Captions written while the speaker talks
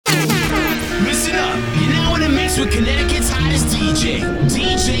mix with Connecticut's hottest DJ,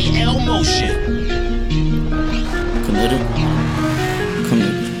 DJ L Motion.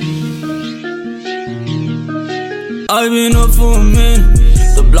 I've been up for a minute.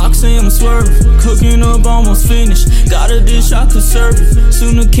 The block say I'm swerving. Cooking up, almost finished. Got a dish I could serve it.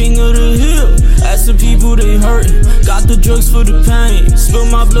 Soon the king of the hill. Ask the people they hurting. Got the drugs for the pain. Spill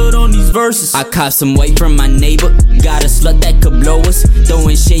my blood on these verses. I caught some weight from my neighbor. Got a slut that could blow us.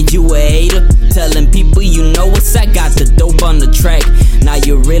 Throwing shade, you a hater. Telling people you know us. I got the dope on the track. Now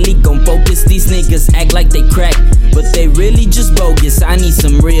you really gon' focus. These niggas act like they crack, but they really just bogus. I need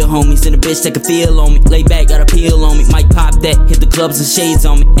some real homies and a bitch that can feel on me. Lay back, got a peel on me. Might pop that, hit the clubs and shades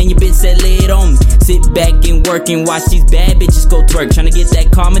on me. And your bitch that lay it on me. Sit back and work and watch these bad bitches go twerk. Tryna get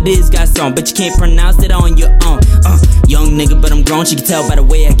that karma, this got some, but you can't pronounce it on your own. Young nigga, but I'm grown. She can tell by the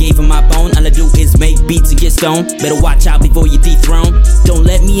way I gave her my bone. All I do is make beats and get stoned. Better watch out before you dethrone. Don't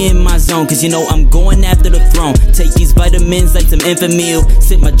let me in my zone, cause you know I'm going after the throne. Take these vitamins like some infant meal.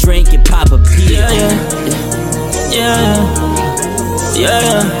 Sip my drink and pop a peel. Yeah, yeah, yeah,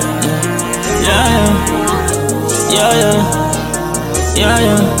 yeah, yeah, yeah, yeah,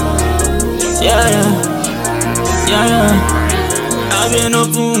 yeah, yeah. I've been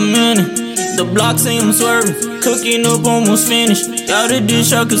up for a minute. The block say I'm swerving. Cooking up, almost finished. Got a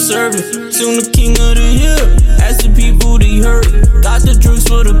dish I could serve it. Soon the king of the hill. Ask the people they hurt. Got the drugs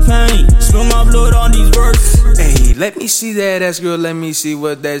for the pain. Spill my blood on these verses. Hey, let me see that ass, girl, let me see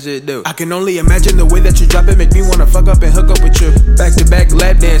what that shit do. I can only imagine the way that you drop it, make me wanna fuck up and hook up with you. Back to back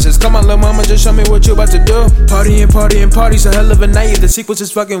lap dances, come on little mama, just show me what you about to do. Partying, partying, party's a hell of a night, the sequence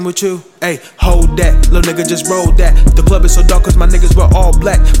is fucking with you. Hey, hold that, little nigga just roll that. The club is so dark cause my niggas were all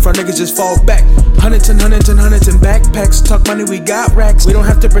black. Front niggas just fall back. Hundreds and backpacks, talk money, we got racks. We don't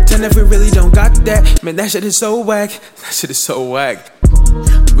have to pretend if we really don't got that. Man, that shit is so whack, that shit is so whack.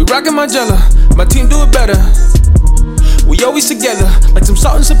 We rockin' Margiela, my team do it better. We always together, like some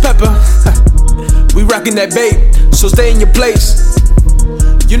salt and some pepper. We rockin' that bait, so stay in your place.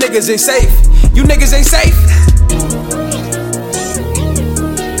 You niggas ain't safe, you niggas ain't safe.